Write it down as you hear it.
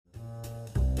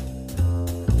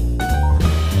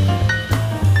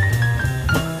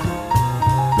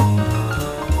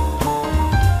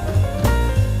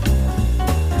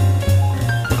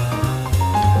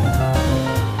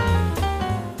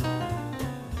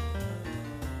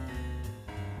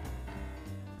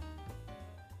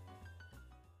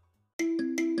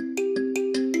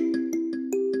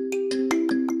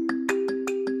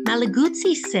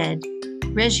Traguzzi said,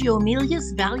 Reggio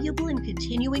Emilia's valuable and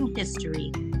continuing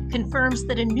history confirms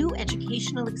that a new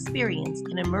educational experience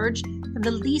can emerge from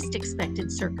the least expected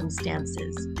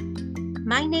circumstances.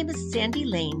 My name is Sandy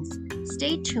Lanes.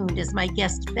 Stay tuned as my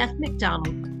guest Beth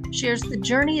McDonald shares the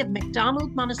journey of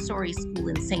McDonald Montessori School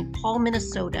in St. Paul,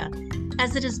 Minnesota,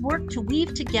 as it has worked to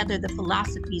weave together the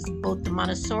philosophies of both the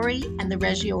Montessori and the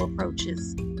Reggio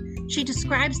approaches. She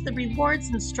describes the rewards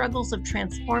and struggles of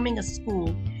transforming a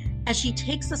school as she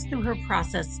takes us through her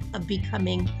process of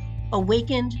becoming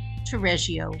awakened to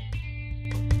Reggio.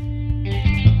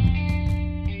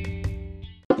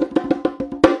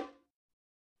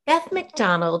 Beth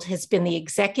McDonald has been the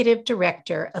executive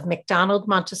director of McDonald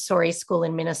Montessori School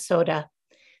in Minnesota.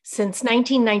 Since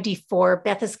 1994,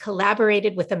 Beth has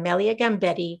collaborated with Amelia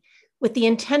Gambetti with the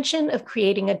intention of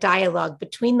creating a dialogue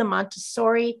between the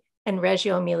Montessori and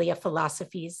Reggio Emilia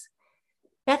philosophies.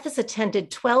 Beth has attended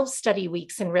 12 study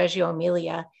weeks in Reggio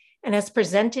Emilia and has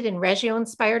presented in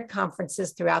Reggio-inspired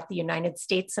conferences throughout the United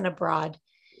States and abroad.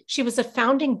 She was a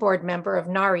founding board member of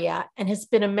NARIA and has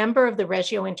been a member of the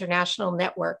Reggio International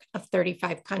Network of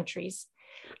 35 countries.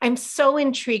 I'm so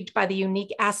intrigued by the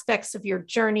unique aspects of your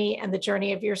journey and the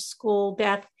journey of your school,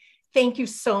 Beth. Thank you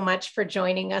so much for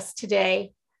joining us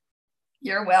today.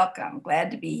 You're welcome. Glad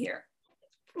to be here.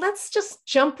 Let's just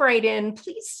jump right in.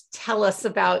 Please tell us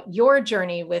about your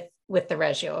journey with the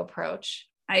Reggio approach.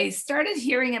 I started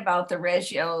hearing about the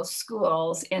Reggio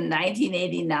schools in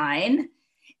 1989,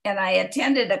 and I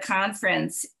attended a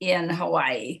conference in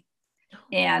Hawaii.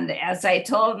 And as I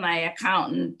told my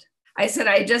accountant, I said,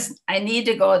 I need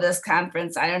to go to this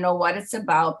conference. I don't know what it's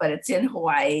about, but it's in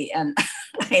Hawaii and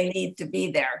I need to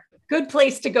be there. Good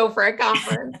place to go for a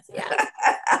conference. Yeah.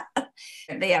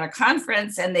 They had a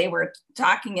conference and they were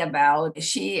talking about,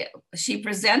 she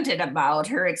presented about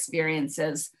her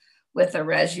experiences with the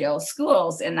Reggio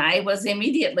schools, and I was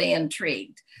immediately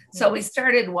intrigued. So we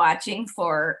started watching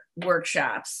for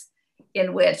workshops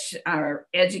in which our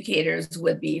educators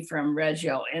would be from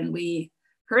Reggio, and we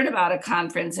heard about a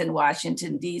conference in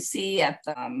Washington, D.C. at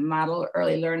the Model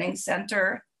Early Learning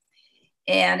Center,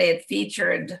 and it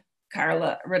featured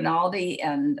Carla Rinaldi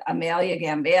and Amelia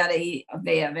Gambetti,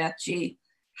 Bea Vecchi,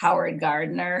 Howard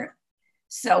Gardner.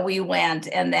 So we went,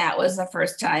 and that was the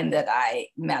first time that I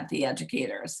met the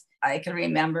educators. I can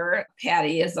remember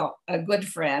Patty is a good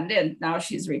friend, and now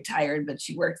she's retired, but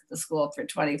she worked at the school for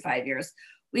 25 years.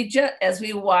 As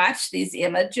we watched these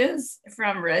images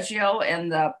from Reggio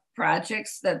and the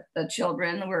projects that the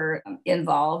children were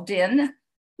involved in,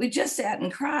 we just sat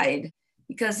and cried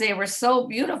because they were so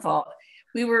beautiful.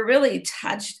 We were really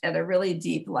touched at a really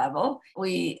deep level.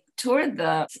 We toured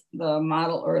the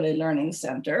Model Early Learning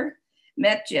Center,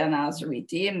 met Jen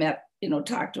Ozeriti,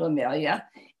 talked to Amelia,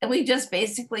 and we just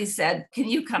basically said, can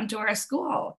you come to our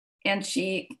school? And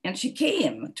she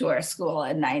came to our school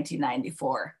in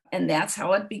 1994, and that's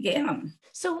how it began.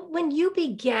 So when you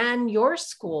began your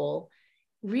school,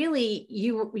 really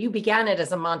you began it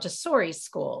as a Montessori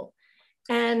school.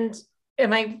 And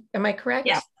am I correct?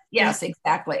 Yeah. Yes,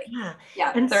 exactly.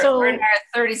 Yeah. And we're in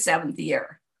our 37th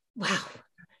year. Wow.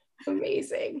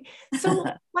 Amazing. So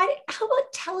how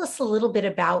about tell us a little bit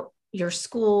about your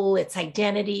school, its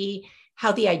identity,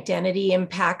 how the identity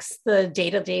impacts the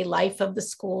day-to-day life of the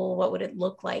school? What would it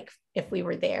look like if we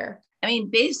were there? I mean,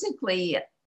 basically,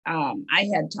 I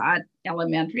had taught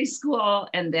elementary school.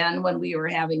 And then when we were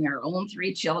having our own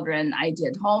 3 children, I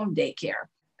did home daycare.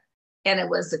 And it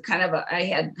was I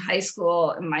had high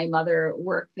school and my mother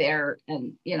worked there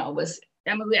and,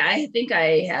 I think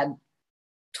I had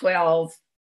 12,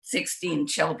 16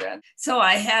 children. So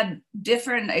I had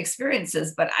different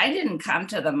experiences, but I didn't come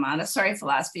to the Montessori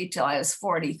philosophy till I was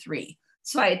 43.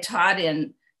 So I taught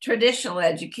in traditional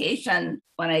education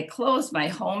when I closed my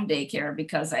home daycare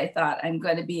because I thought I'm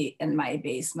going to be in my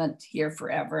basement here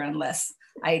forever unless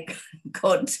I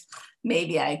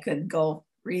maybe I could go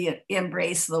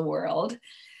embrace the world.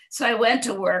 So I went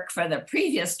to work for the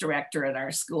previous director at our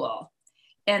school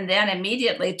and then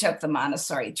immediately took the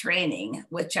Montessori training,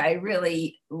 which I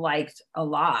really liked a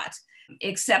lot,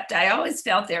 except I always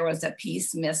felt there was a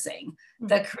piece missing.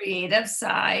 The creative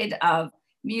side of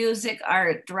music,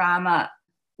 art, drama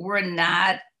were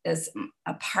not as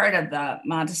a part of the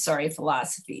Montessori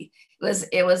philosophy.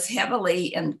 It was heavily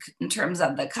in terms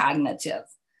of the cognitive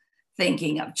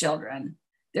thinking of children.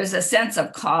 There's a sense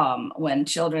of calm when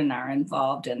children are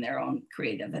involved in their own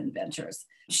creative adventures.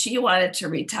 She wanted to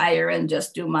retire and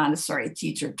just do Montessori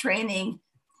teacher training.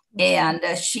 And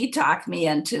she talked me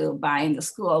into buying the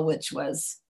school, which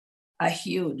was a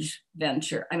huge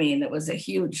venture. I mean, it was a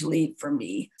huge leap for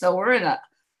me. So we're in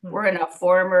We're in a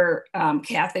former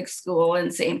Catholic school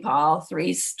in St. Paul,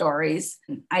 3 stories.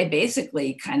 I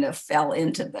basically kind of fell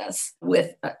into this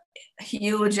with a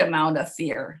huge amount of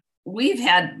fear. We've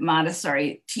had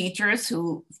Montessori teachers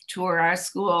who tour our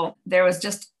school. There was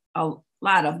just a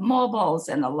lot of mobiles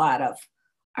and a lot of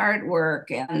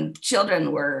artwork, and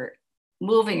children were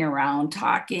moving around,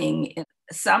 talking.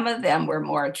 Some of them were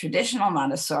more traditional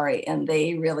Montessori, and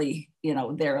they really,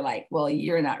 they're like, well,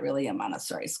 you're not really a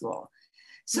Montessori school.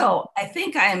 So I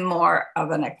think I'm more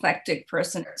of an eclectic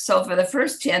person. So for the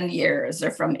first 10 years,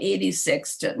 or from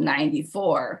 86 to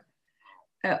 94,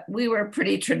 we were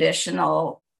pretty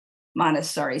traditional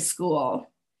Montessori school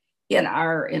in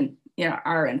our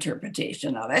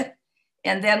interpretation of it.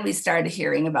 And then we started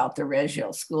hearing about the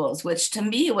Reggio schools, which to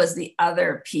me was the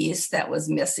other piece that was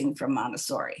missing from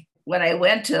Montessori. When I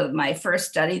went to my first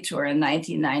study tour in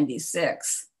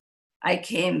 1996, I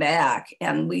came back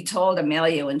and we told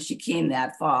Amelia when she came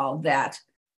that fall that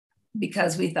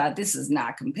because we thought this is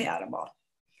not compatible.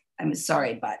 I'm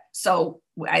sorry, but so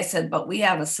I said, but we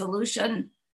have a solution.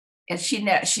 And she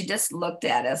just looked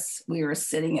at us. We were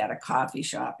sitting at a coffee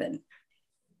shop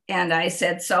and I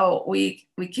said, so we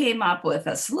came up with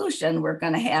a solution. We're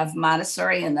going to have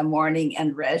Montessori in the morning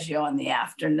and Reggio in the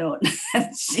afternoon.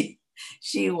 And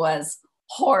she was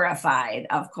horrified,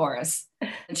 of course.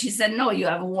 And she said, no, you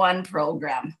have one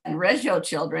program. And Reggio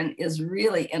children is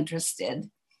really interested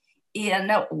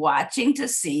in watching to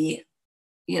see,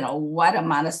 how a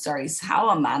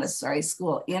Montessori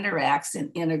school interacts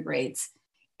and integrates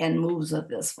and moves with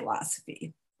this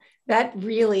philosophy. That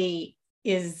really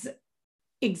is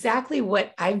exactly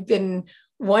what I've been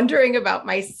wondering about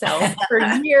myself for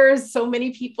years. So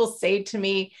many people say to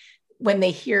me, when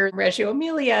they hear Reggio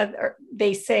Emilia,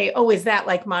 they say, oh, is that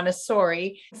like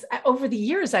Montessori? Over the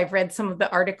years, I've read some of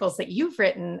the articles that you've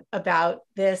written about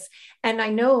this. And I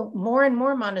know more and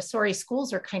more Montessori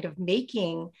schools are kind of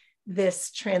making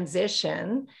this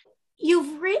transition.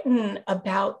 You've written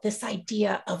about this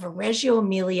idea of a Reggio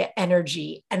Emilia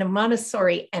energy and a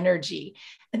Montessori energy.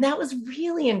 And that was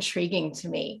really intriguing to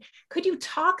me. Could you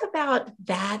talk about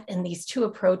that and these two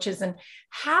approaches and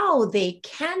how they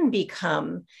can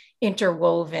become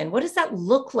interwoven? What does that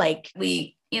look like?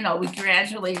 We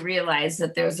gradually realize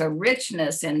that there's a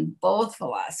richness in both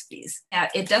philosophies.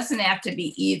 It doesn't have to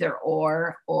be either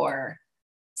or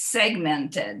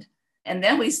segmented. And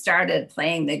then we started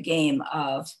playing the game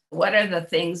of what are the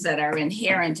things that are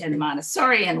inherent in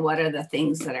Montessori and what are the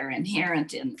things that are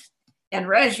inherent in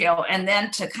Reggio. And then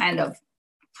to kind of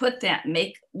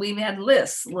we had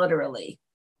lists literally.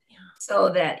 Yeah. So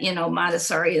that,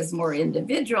 Montessori is more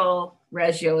individual,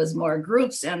 Reggio is more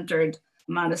group centered,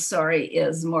 Montessori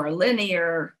is more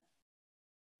linear,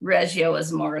 Reggio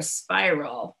is more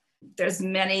spiral. There's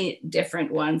many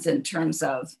different ones in terms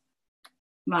of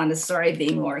Montessori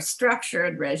being more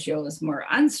structured, Reggio is more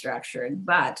unstructured.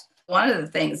 But one of the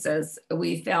things is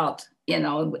we felt,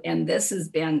 and this has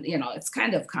been, it's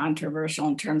kind of controversial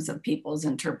in terms of people's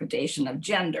interpretation of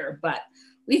gender, but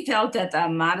we felt that the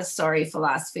Montessori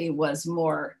philosophy was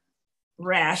more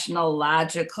rational,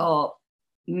 logical,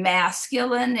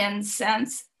 masculine in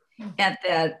sense,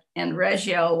 and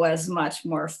Reggio was much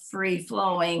more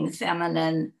free-flowing,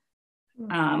 feminine,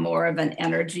 more of an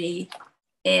energy.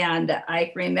 And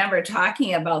I remember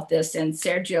talking about this, and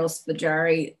Sergio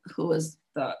Spaggiari, who was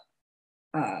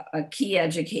a key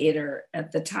educator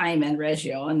at the time in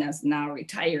Reggio and is now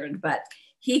retired, but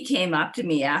he came up to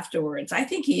me afterwards. I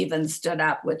think he even stood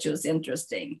up, which was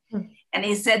interesting. Mm-hmm. And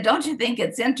he said, don't you think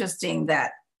it's interesting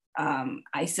that,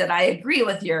 I said, I agree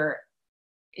with your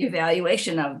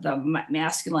evaluation of the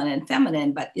masculine and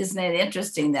feminine, but isn't it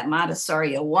interesting that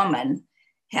Montessori, a woman,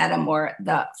 had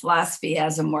the philosophy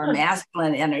has a more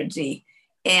masculine energy,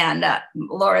 and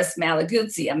Loris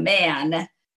Malaguzzi, a man,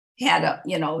 had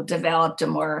developed a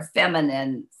more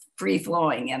feminine,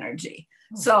 free-flowing energy.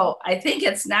 So I think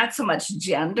it's not so much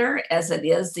gender as it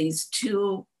is these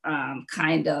two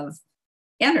kind of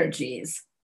energies.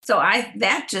 So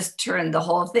that just turned the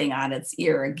whole thing on its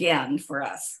ear again for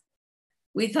us.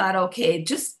 We thought, okay,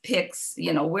 just picks,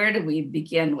 where do we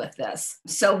begin with this?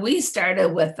 So we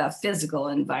started with the physical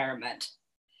environment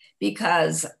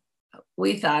because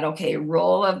we thought, okay,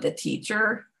 role of the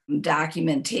teacher,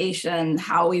 documentation,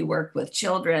 how we work with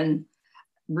children,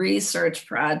 research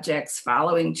projects,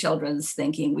 following children's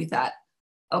thinking. We thought,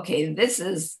 okay,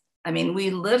 we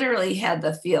literally had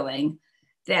the feeling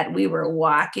that we were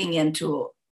walking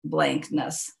into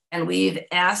blankness. And we've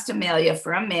asked Amelia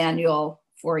for a manual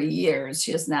for years.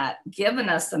 She has not given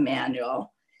us the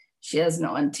manual. She has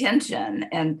no intention.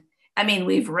 And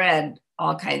we've read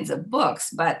all kinds of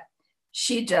books, but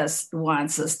she just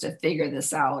wants us to figure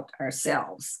this out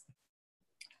ourselves.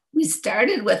 We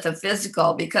started with the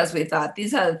physical because we thought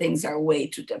these other things are way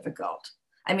too difficult.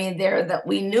 I mean,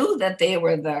 we knew that they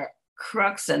were the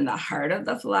crux and the heart of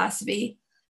the philosophy,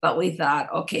 but we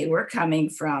thought, okay, we're coming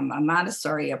from a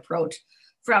Montessori approach,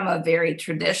 from a very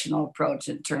traditional approach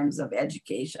in terms of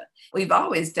education. We've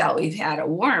had a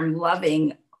warm,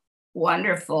 loving,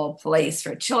 wonderful place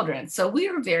for children. So we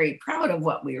were very proud of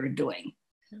what we were doing.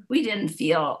 We didn't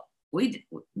feel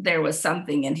there was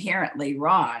something inherently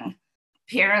wrong.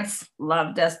 Parents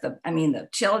loved us. The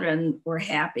children were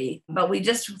happy, but we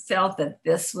just felt that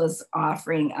this was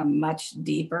offering a much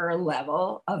deeper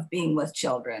level of being with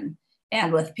children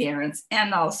and with parents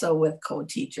and also with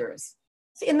co-teachers.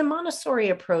 In the Montessori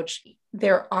approach,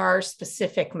 there are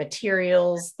specific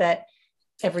materials that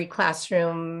every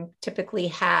classroom typically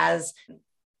has.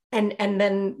 And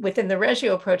then within the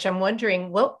Reggio approach, I'm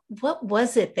wondering, what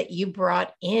was it that you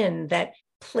brought in that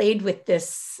played with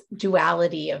this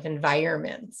duality of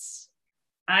environments?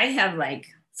 I have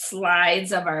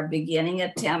slides of our beginning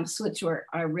attempts, which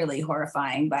are really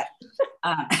horrifying, but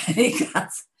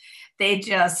because they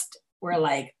just were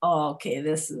like, oh, okay,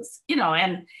 this is,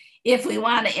 and if we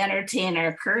want to entertain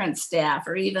our current staff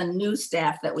or even new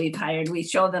staff that we've hired, we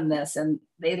show them this and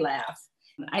they laugh.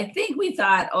 I think we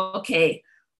thought, okay,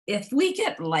 if we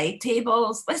get light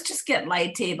tables, let's just get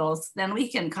light tables, then we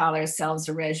can call ourselves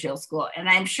a Reggio school. And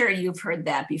I'm sure you've heard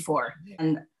that before.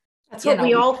 And that's what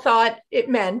we all thought it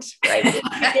meant, right? In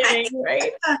the beginning,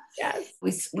 right?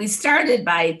 Yes. We started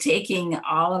by taking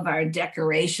all of our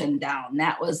decoration down.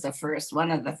 That was one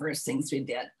of the first things we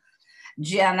did.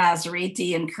 Jen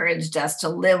Osriti encouraged us to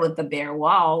live with the bare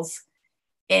walls.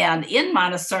 And in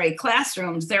Montessori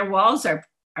classrooms, their walls are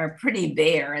pretty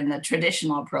bare in the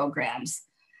traditional programs.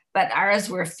 But ours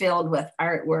were filled with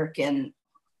artwork and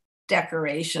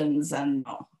decorations and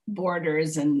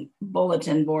borders and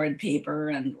bulletin board paper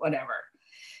and whatever.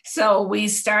 So we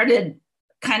started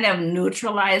kind of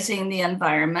neutralizing the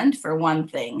environment for one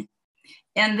thing.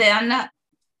 And then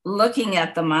looking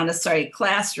at the Montessori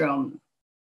classroom,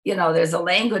 there's a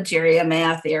language area,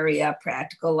 math area,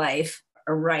 practical life,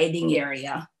 a writing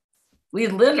area. We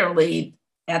literally,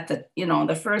 at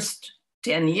the first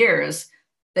 10 years,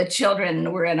 the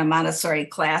children were in a Montessori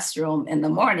classroom in the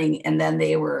morning, and then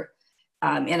they were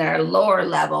in our lower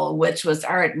level, which was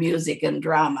art, music, and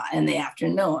drama in the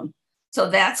afternoon. So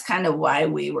that's kind of why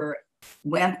we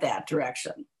went that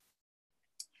direction.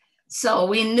 So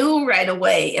we knew right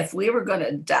away if we were going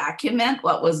to document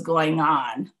what was going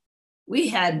on, we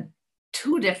had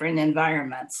two different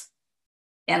environments.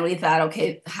 And we thought,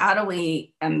 okay,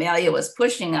 Amelia was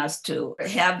pushing us to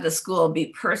have the school be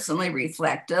personally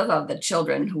reflective of the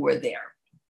children who were there.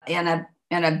 And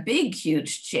a big,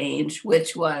 huge change,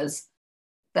 which was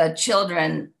the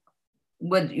children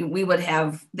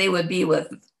they would be with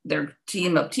their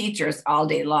team of teachers all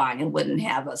day long and wouldn't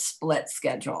have a split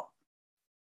schedule.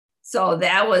 So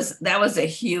that was a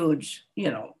huge,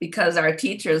 because our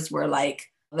teachers were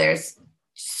like, there's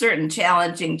certain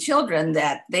challenging children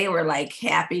that they were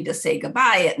happy to say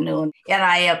goodbye at noon. And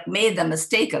I made the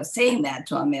mistake of saying that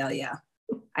to Amelia.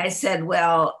 I said,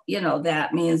 well,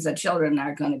 that means the children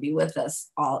are going to be with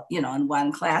us all, in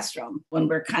one classroom. When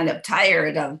we're kind of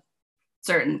tired of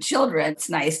certain children, it's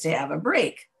nice to have a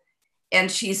break. And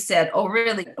she said, oh,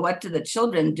 really? What do the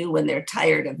children do when they're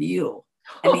tired of you?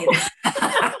 I mean,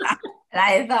 and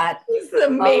I thought, this is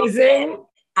amazing. Oh,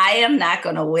 I am not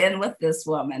going to win with this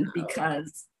woman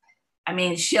because,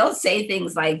 she'll say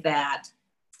things like that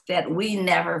we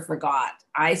never forgot.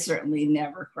 I certainly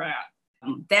never forgot.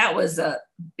 That was a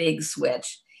big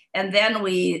switch. And then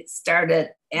we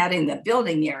started adding the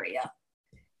building area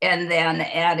and then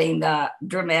adding the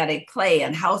dramatic play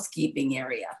and housekeeping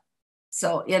area.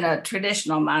 So in a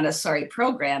traditional Montessori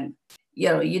program,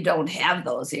 you don't have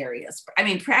those areas.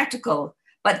 Practical,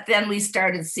 but then we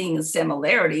started seeing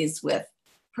similarities with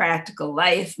practical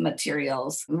life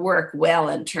materials work well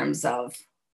in terms of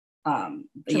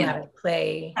dramatic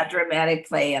play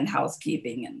and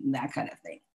housekeeping and that kind of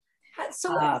thing.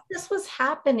 So as this was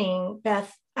happening,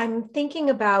 Beth, I'm thinking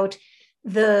about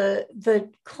the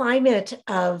climate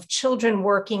of children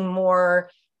working more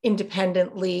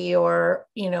independently or,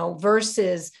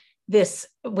 versus this,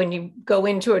 when you go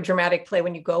into a dramatic play,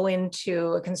 when you go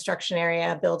into a construction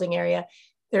area, a building area,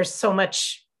 there's so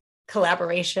much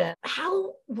collaboration.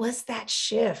 How was that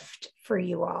shift for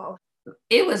you all?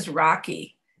 It was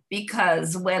rocky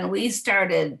because when we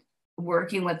started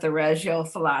working with the Reggio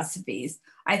philosophies,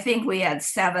 I think we had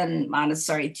 7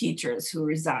 Montessori teachers who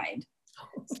resigned.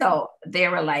 So they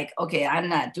were like, okay, I'm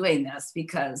not doing this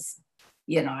because,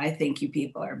 I think you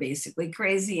people are basically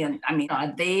crazy. And I mean,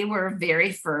 they were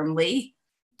very firmly,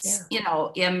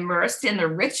 immersed in the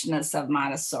richness of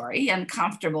Montessori and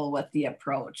comfortable with the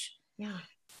approach. Yeah.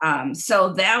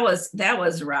 So that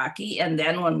was rocky. And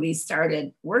then when we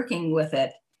started working with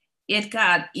it, it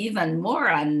got even more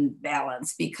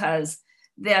unbalanced because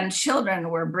then children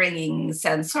were bringing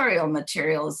sensorial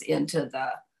materials into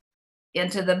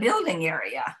the building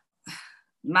area.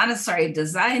 Montessori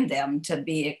designed them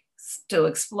to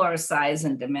explore size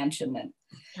and dimension. And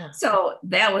so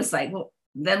that was like, well,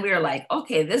 then we were like,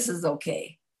 okay, this is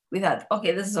okay. We thought,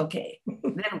 okay, this is okay.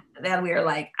 then we were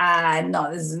like,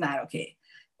 no, this is not okay.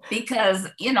 Because,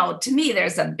 to me,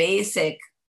 there's a basic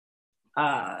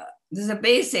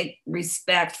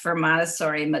respect for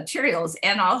Montessori materials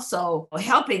and also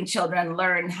helping children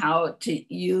learn how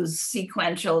to use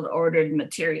sequential ordered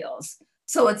materials.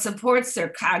 So it supports their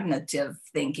cognitive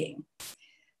thinking.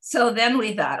 So then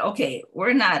we thought, okay,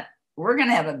 we're going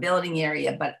to have a building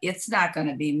area, but it's not going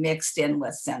to be mixed in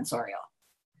with sensorial.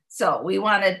 So we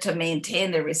wanted to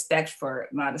maintain the respect for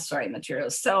Montessori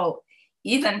materials. So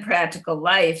even practical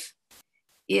life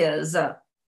is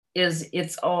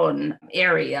its own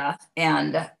area.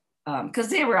 And because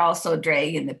they were also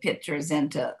dragging the pictures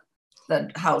into the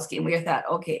house game, we thought,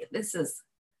 okay, this is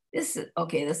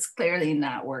clearly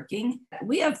not working.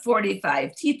 We have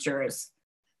 45 teachers,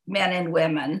 men and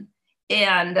women,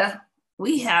 and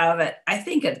we have, I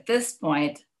think at this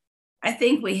point,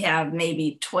 we have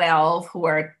maybe 12 who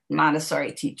are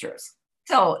Montessori teachers.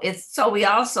 So we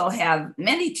also have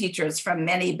many teachers from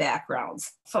many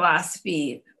backgrounds,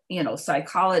 philosophy,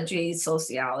 psychology,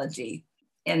 sociology,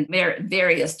 and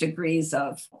various degrees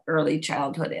of early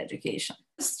childhood education.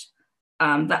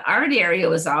 The art area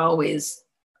was always,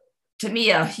 to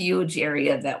me, a huge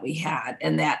area that we had,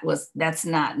 and that's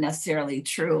not necessarily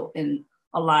true in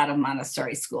a lot of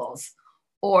Montessori schools,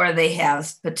 or they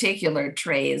have particular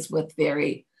trays with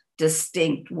very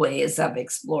distinct ways of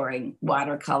exploring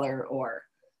watercolor or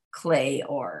clay,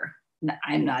 or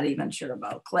I'm not even sure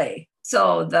about clay.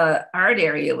 So the art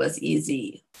area was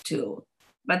easy too,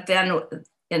 but then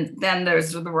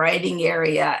there's the writing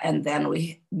area, and then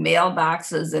we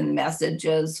mailboxes and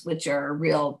messages, which are a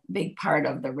real big part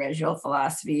of the Reggio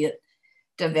philosophy,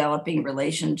 developing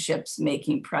relationships,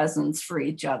 making presents for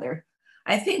each other.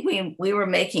 I think we were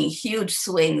making huge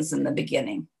swings in the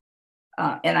beginning,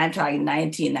 and I'm talking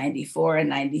 1994 and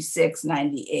 96,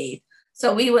 98.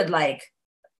 So we would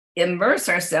immerse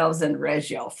ourselves in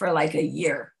Reggio for like a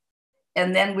year.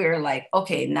 And then we were like,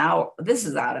 okay, now this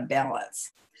is out of balance.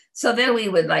 So then we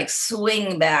would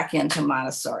swing back into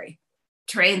Montessori,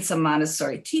 train some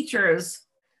Montessori teachers.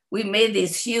 We made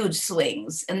these huge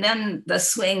swings, and then the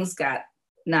swings got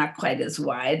not quite as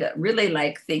wide. Really,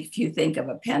 if you think of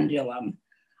a pendulum,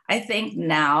 I think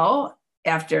now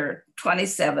after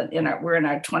 27, we're in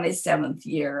our 27th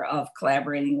year of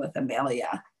collaborating with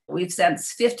Amelia. We've sent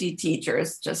 50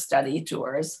 teachers to study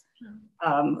tours,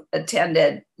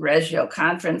 attended Reggio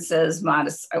conferences.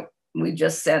 We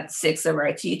just sent 6 of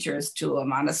our teachers to a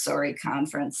Montessori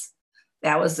conference.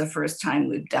 That was the first time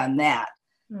we've done that,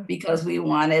 because we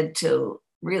wanted to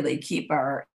really keep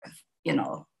our,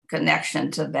 connection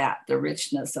to the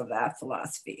richness of that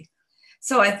philosophy.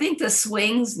 So I think the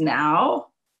swings now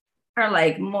are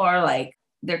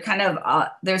they're kind of,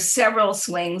 there's several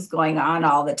swings going on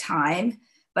all the time,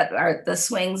 but the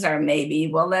swings are maybe,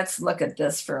 well, let's look at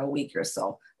this for a week or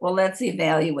so. Well, let's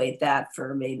evaluate that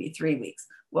for maybe 3 weeks.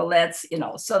 Well,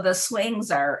 so the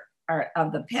swings are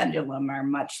of the pendulum are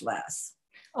much less.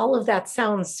 All of that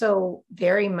sounds so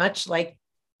very much like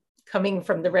coming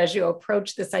from the Reggio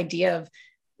approach, this idea of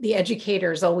the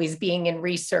educators always being in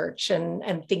research and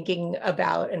thinking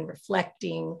about and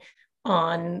reflecting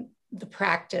on the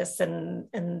practice and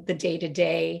the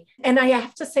day-to-day. And I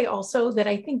have to say also that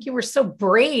I think you were so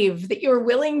brave that you were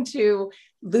willing to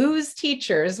lose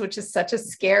teachers, which is such a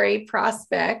scary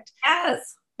prospect.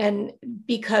 Yes. And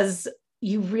because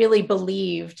you really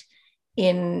believed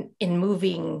in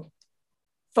moving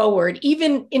forward,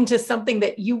 even into something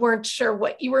that you weren't sure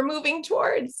what you were moving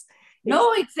towards.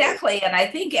 No, exactly. And I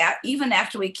think even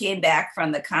after we came back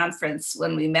from the conference,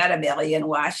 when we met Amelia in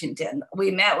Washington,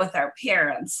 we met with our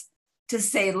parents to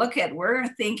say, we're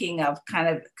thinking of kind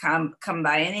of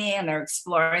combining or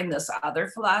exploring this other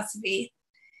philosophy.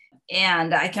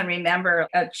 And I can remember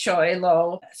Choi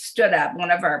Lo stood up,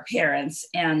 one of our parents,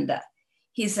 and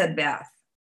he said, Beth,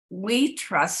 we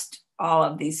trust all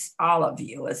of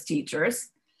you as teachers.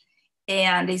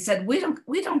 And he said, we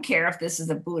don't care if this is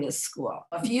a Buddhist school.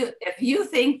 If you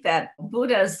think that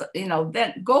Buddha's,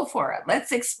 then go for it.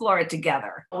 Let's explore it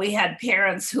together. We had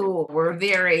parents who were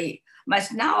very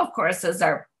much. Now, of course, as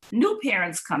our new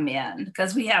parents come in,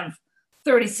 because we have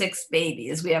 36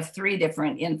 babies, we have 3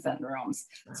 different infant rooms.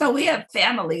 So we have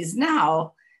families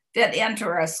now that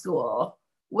enter our school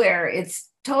where it's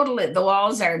totally, the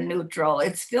walls are neutral.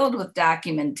 It's filled with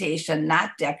documentation,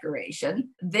 not decoration.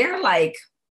 They're like,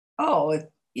 oh,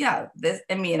 yeah, this,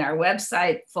 I mean, our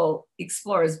website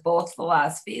explores both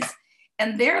philosophies.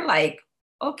 And they're like,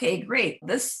 okay, great.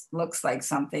 This looks like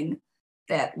something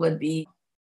that would be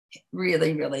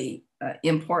really, really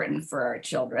important for our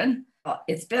children.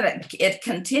 It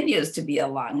continues to be a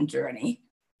long journey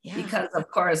because, of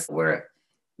course, we're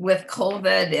with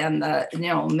COVID and the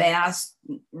mass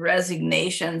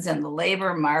resignations in the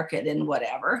labor market and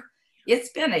whatever.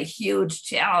 It's been a huge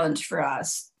challenge for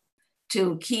us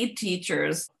to keep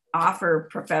teachers, offer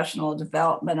professional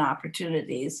development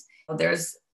opportunities.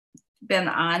 There's been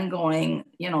ongoing,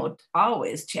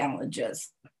 always challenges.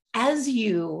 As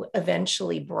you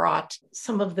eventually brought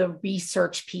some of the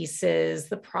research pieces,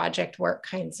 the project work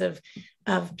kinds of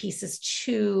pieces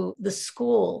to the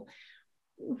school,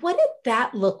 what did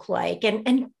that look like?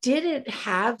 And did it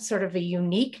have sort of a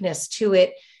uniqueness to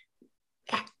it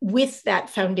with that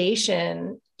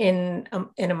foundation in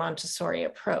a Montessori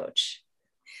approach?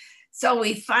 So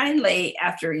we finally,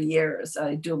 after years,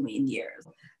 I do mean years,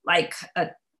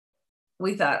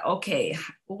 we thought, okay,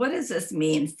 what does this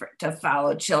mean to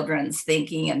follow children's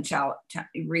thinking and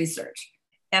research?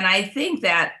 And I think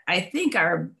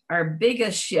our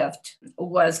biggest shift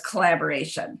was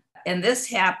collaboration. And this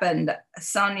happened,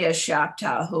 Sonia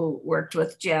Shoptaw, who worked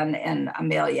with Jen and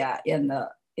Amelia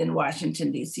in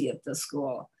Washington, D.C. at the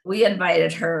school. We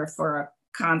invited her for a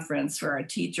conference for our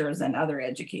teachers and other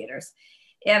educators.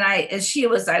 And I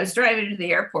was driving to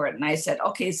the airport and I said,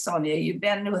 okay, Sonia, you've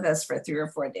been with us for 3 or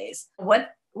 4 days. What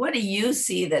do you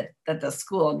see that the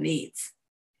school needs?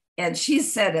 And she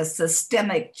said a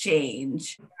systemic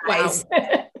change. Wow.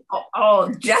 Said,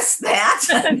 oh, just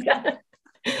that?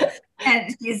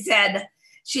 And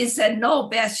she said, no,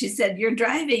 Beth, she said, you're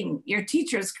driving your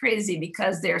teachers crazy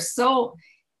because they're so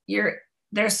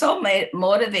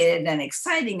motivated and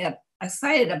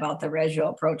excited about the Reggio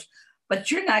approach,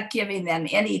 but you're not giving them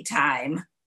any time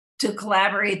to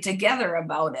collaborate together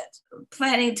about it.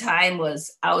 Planning time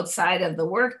was outside of the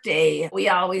workday. We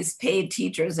always paid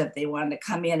teachers if they wanted to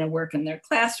come in and work in their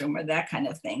classroom or that kind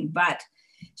of thing. But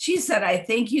she said, I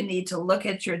think you need to look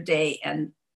at your day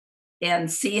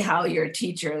and see how your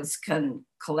teachers can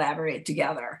collaborate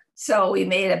together. So we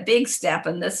made a big step,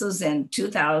 and this was in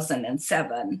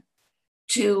 2007,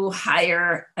 to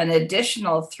hire an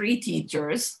additional 3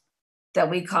 teachers that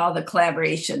we call the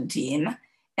collaboration team.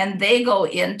 And they go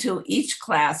into each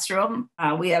classroom.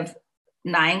 We have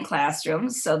 9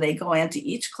 classrooms. So they go into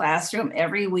each classroom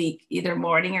every week, either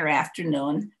morning or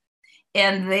afternoon.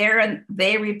 And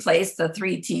they replace the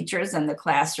 3 teachers in the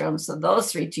classroom. So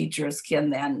those 3 teachers can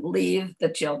then leave the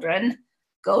children,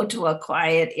 go to a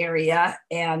quiet area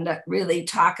and really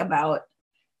talk about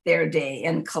their day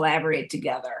and collaborate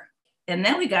together. And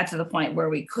then we got to the point where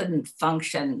we couldn't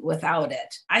function without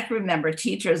it. I can remember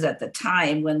teachers at the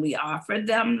time when we offered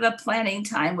them the planning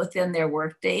time within their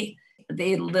workday,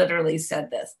 they literally said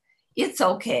this, it's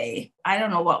okay. I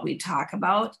don't know what we talk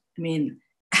about. I mean,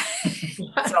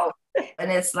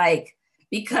 and it's like,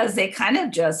 because they kind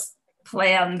of just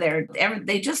planned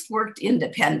they just worked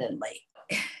independently.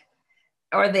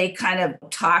 Or they kind of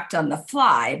talked on the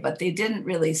fly, but they didn't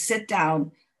really sit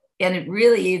down and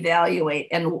really evaluate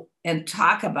and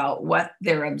talk about what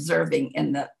they're observing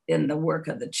in the work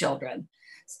of the children.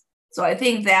 So I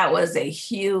think that was a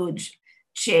huge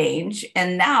change.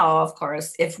 And now, of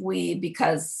course,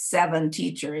 because 7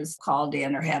 teachers called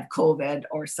in or have COVID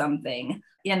or something,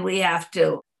 and we have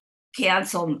to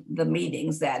cancel the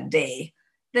meetings that day,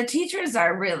 the teachers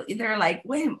they're like,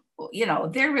 wait,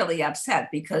 they're really upset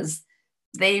because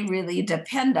they really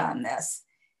depend on this.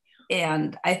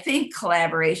 And I think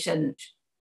collaboration,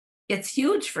 it's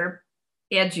huge for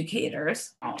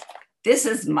educators. This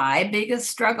is my biggest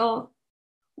struggle.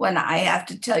 When I have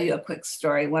to tell you a quick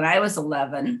story, when I was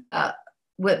 11,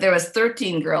 there was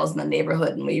 13 girls in the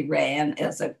neighborhood, and we ran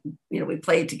we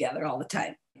played together all the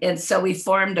time. And so we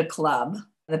formed a club,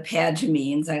 the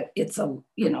Pagimines. It's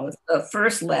the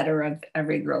first letter of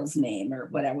every girl's name or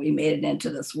whatever. We made it into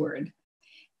this word.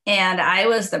 And I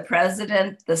was the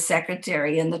president, the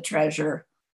secretary, and the treasurer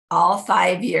all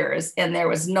 5 years, and there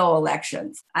was no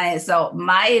elections. So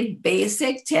my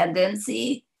basic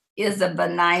tendency is a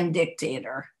benign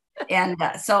dictator. And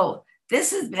so this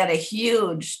has been a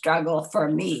huge struggle for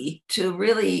me to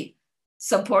really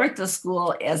support the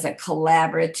school as a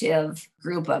collaborative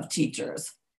group of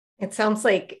teachers. It sounds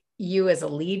like you as a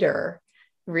leader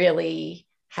really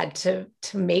had to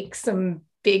make some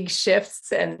big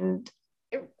shifts. And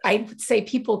I would say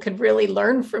people could really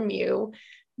learn from you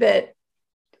that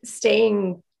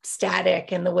staying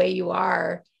static in the way you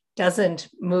are doesn't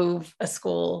move a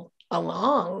school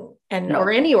along, and No.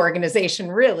 or any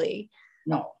organization really.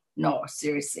 No,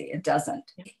 seriously, it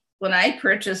doesn't. When I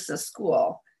purchased the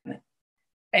school,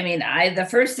 I mean, the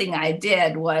first thing I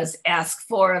did was ask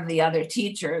 4 of the other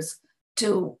teachers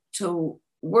to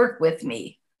work with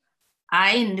me.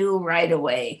 I knew right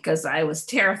away, because I was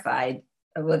terrified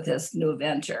with this new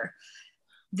venture,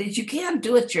 that you can't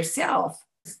do it yourself.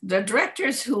 The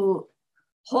directors who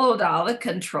hold all the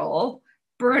control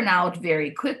burn out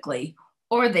very quickly,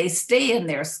 or they stay in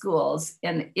their schools,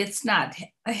 and it's not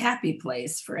a happy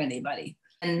place for anybody.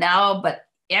 And now, but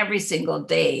every single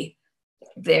day,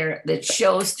 that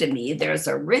shows to me there's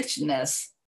a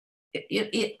richness.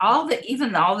 Even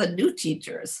all the new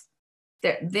teachers,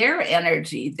 their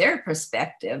energy, their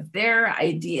perspective, their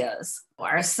ideas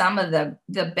are some of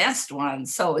the best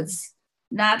ones. So it's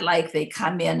not like they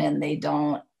come in and they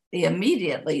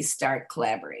immediately start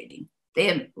collaborating.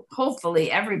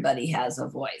 Hopefully everybody has a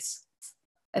voice.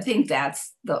 I think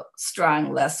that's the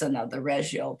strong lesson of the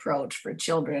Reggio approach for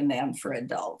children and for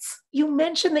adults. You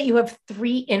mentioned that you have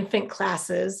 3 infant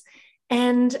classes,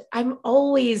 and I'm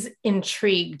always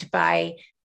intrigued by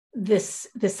this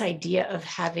idea of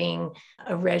having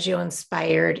a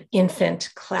Reggio-inspired infant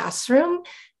classroom,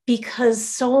 because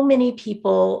so many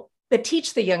people that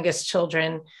teach the youngest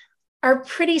children are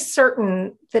pretty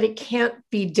certain that it can't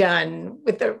be done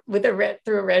through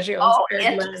a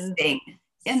Reggio-inspired lens.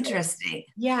 Interesting.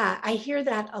 Yeah, I hear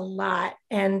that a lot.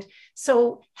 And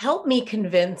so help me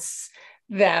convince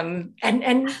them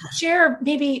and share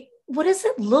maybe, what does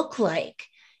it look like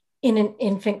in an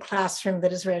infant classroom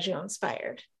that is Reggio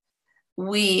inspired?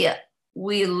 We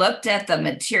looked at the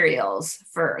materials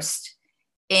first,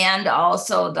 and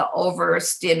also the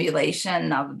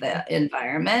overstimulation of the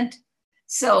environment.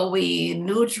 So we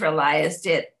neutralized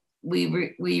it.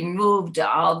 We removed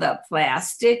all the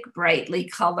plastic, brightly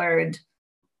colored,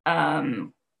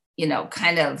 kind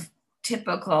of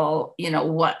typical,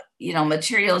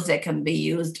 materials that can be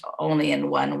used only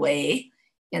in one way,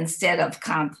 instead of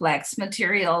complex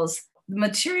materials.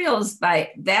 Materials they're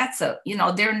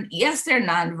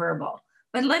nonverbal,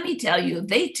 but let me tell you,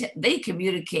 they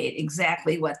communicate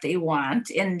exactly what they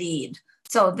want and need.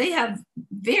 So they have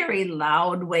very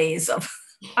loud ways of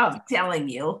telling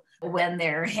you when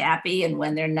they're happy and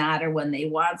when they're not, or when they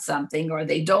want something or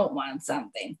they don't want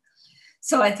something.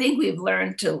 So I think we've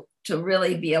learned to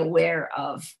really be aware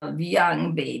of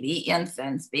young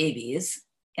infants, babies,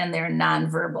 and their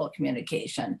nonverbal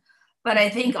communication. But I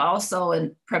think also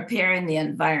in preparing the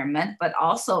environment, but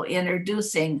also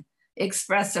introducing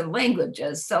expressive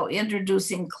languages. So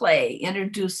introducing clay,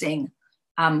 introducing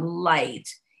light,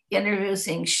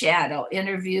 introducing shadow,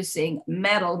 introducing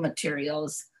metal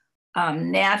materials,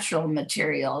 natural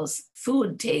materials,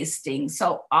 food tasting.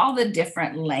 So all the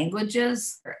different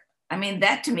languages. I mean,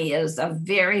 that to me is a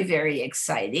very, very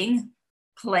exciting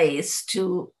place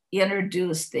to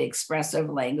introduce the expressive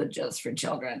languages for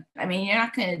children. I mean, you're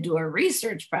not going to do a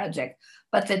research project,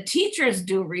 but the teachers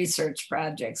do research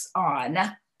projects on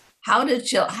how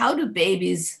do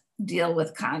babies deal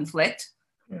with conflict?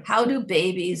 How do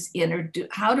babies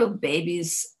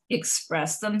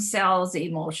express themselves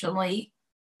emotionally?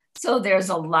 So there's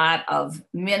a lot of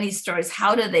many stories.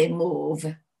 How do they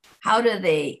move? How do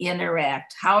they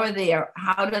interact? How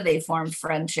do they form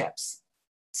friendships?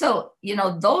 So,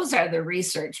 those are the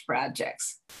research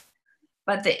projects.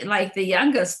 But the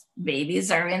youngest babies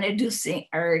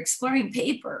are exploring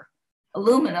paper,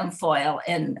 aluminum foil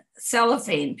and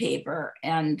cellophane paper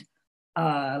and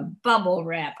bubble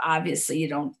wrap. Obviously, you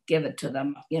don't give it to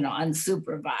them,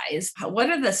 unsupervised. What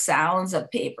are the sounds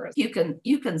of paper? You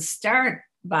can start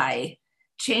by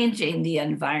changing the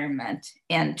environment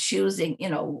and choosing,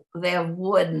 they have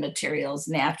wood materials,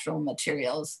 natural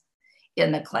materials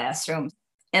in the classroom.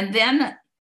 And then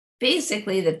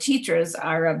basically the teachers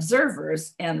are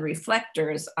observers and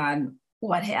reflectors on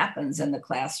what happens in the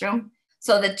classroom.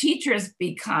 So the teachers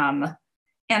become,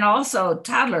 and also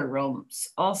toddler rooms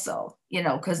also,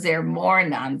 because they're more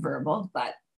nonverbal,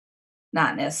 but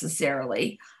not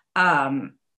necessarily.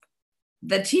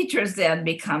 The teachers then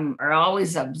are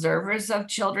always observers of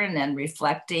children and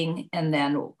reflecting, and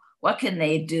then what can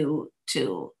they do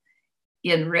to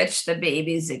enrich the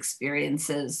baby's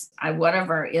experiences? One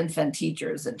of our infant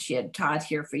teachers, and she had taught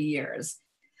here for years,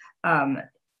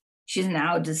 she's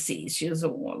now deceased.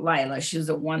 Lila, she was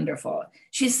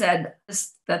she said,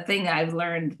 the thing I've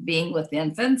learned being with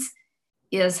infants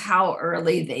is how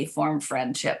early they form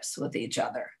friendships with each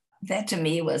other. That to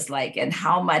me was like, and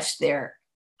how much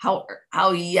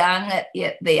how young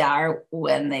they are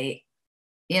when they,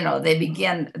 they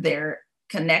begin, they're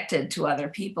connected to other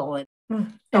people. And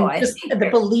so I just think the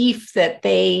belief that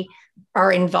they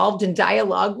are involved in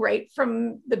dialogue right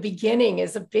from the beginning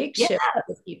is a big shift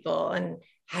for people. And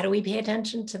how do we pay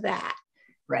attention to that?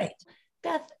 Right.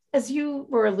 Beth, as you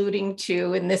were alluding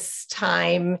to in this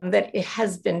time that it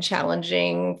has been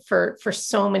challenging for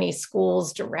so many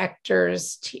schools,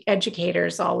 directors,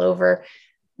 educators all over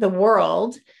the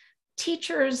world,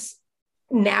 teachers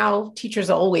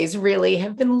always really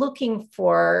have been looking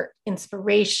for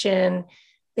inspiration.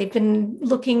 They've been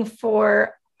looking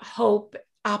for hope,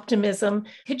 optimism.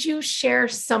 Could you share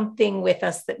something with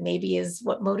us that maybe is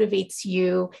what motivates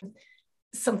you,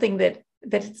 something that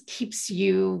keeps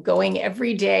you going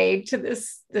every day to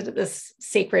this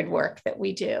sacred work that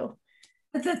we do?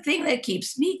 But the thing that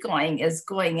keeps me going is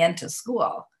going into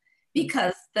school,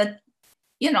 because the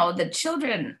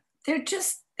children, they're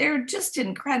just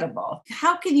incredible.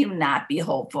 How can you not be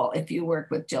hopeful if you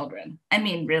work with children? I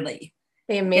mean, really.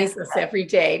 They amaze us every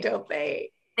day, don't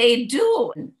they? They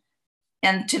do.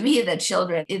 And to me, the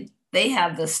children, they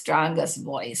have the strongest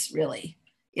voice, really.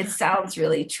 It sounds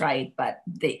really trite, but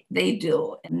they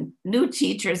do. And new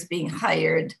teachers being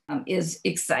hired is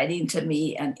exciting to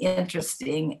me and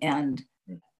interesting. And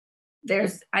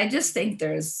I just think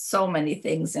there's so many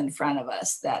things in front of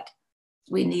us that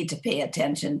we need to pay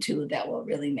attention to that will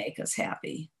really make us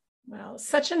happy. Wow,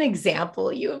 such an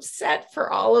example you have set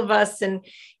for all of us, and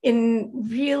in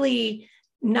really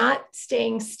not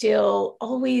staying still,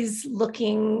 always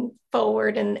looking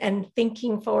forward and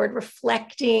thinking forward,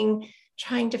 reflecting,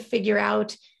 trying to figure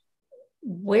out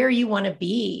where you want to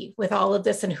be with all of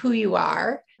this and who you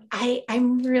are.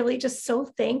 I'm really just so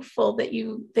thankful that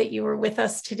you were with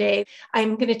us today.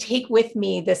 I'm going to take with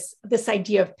me this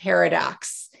idea of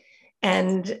paradox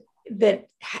and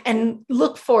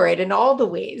look for it in all the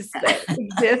ways that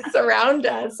exists around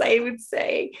us, I would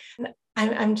say.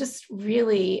 I'm just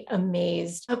really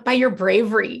amazed by your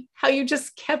bravery, how you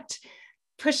just kept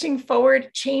pushing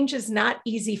forward. Change is not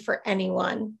easy for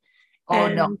anyone. Oh,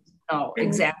 no,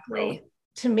 exactly.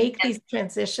 To make these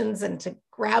transitions and to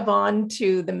grab on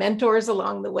to the mentors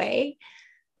along the way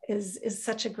is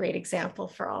such a great example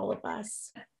for all of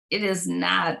us. It has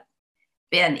not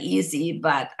been easy,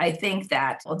 but I think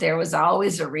that there was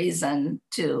always a reason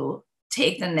to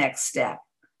take the next step,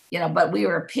 but we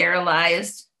were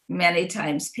many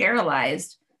times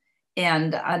paralyzed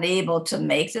and unable to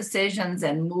make decisions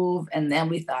and move. And then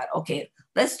we thought, okay,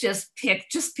 let's just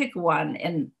pick one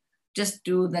and just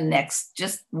do the next,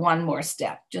 just one more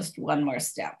step.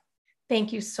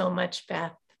 Thank you so much,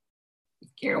 Beth.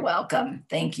 You're welcome.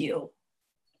 Thank you.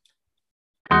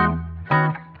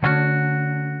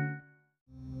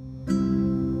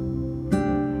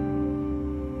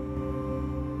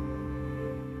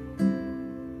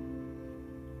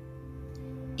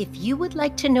 If you would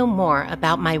like to know more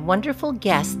about my wonderful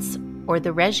guests or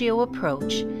the Reggio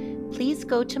approach, please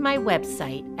go to my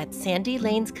website at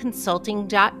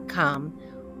sandylanesconsulting.com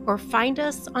or find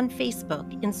us on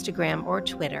Facebook, Instagram, or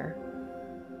Twitter.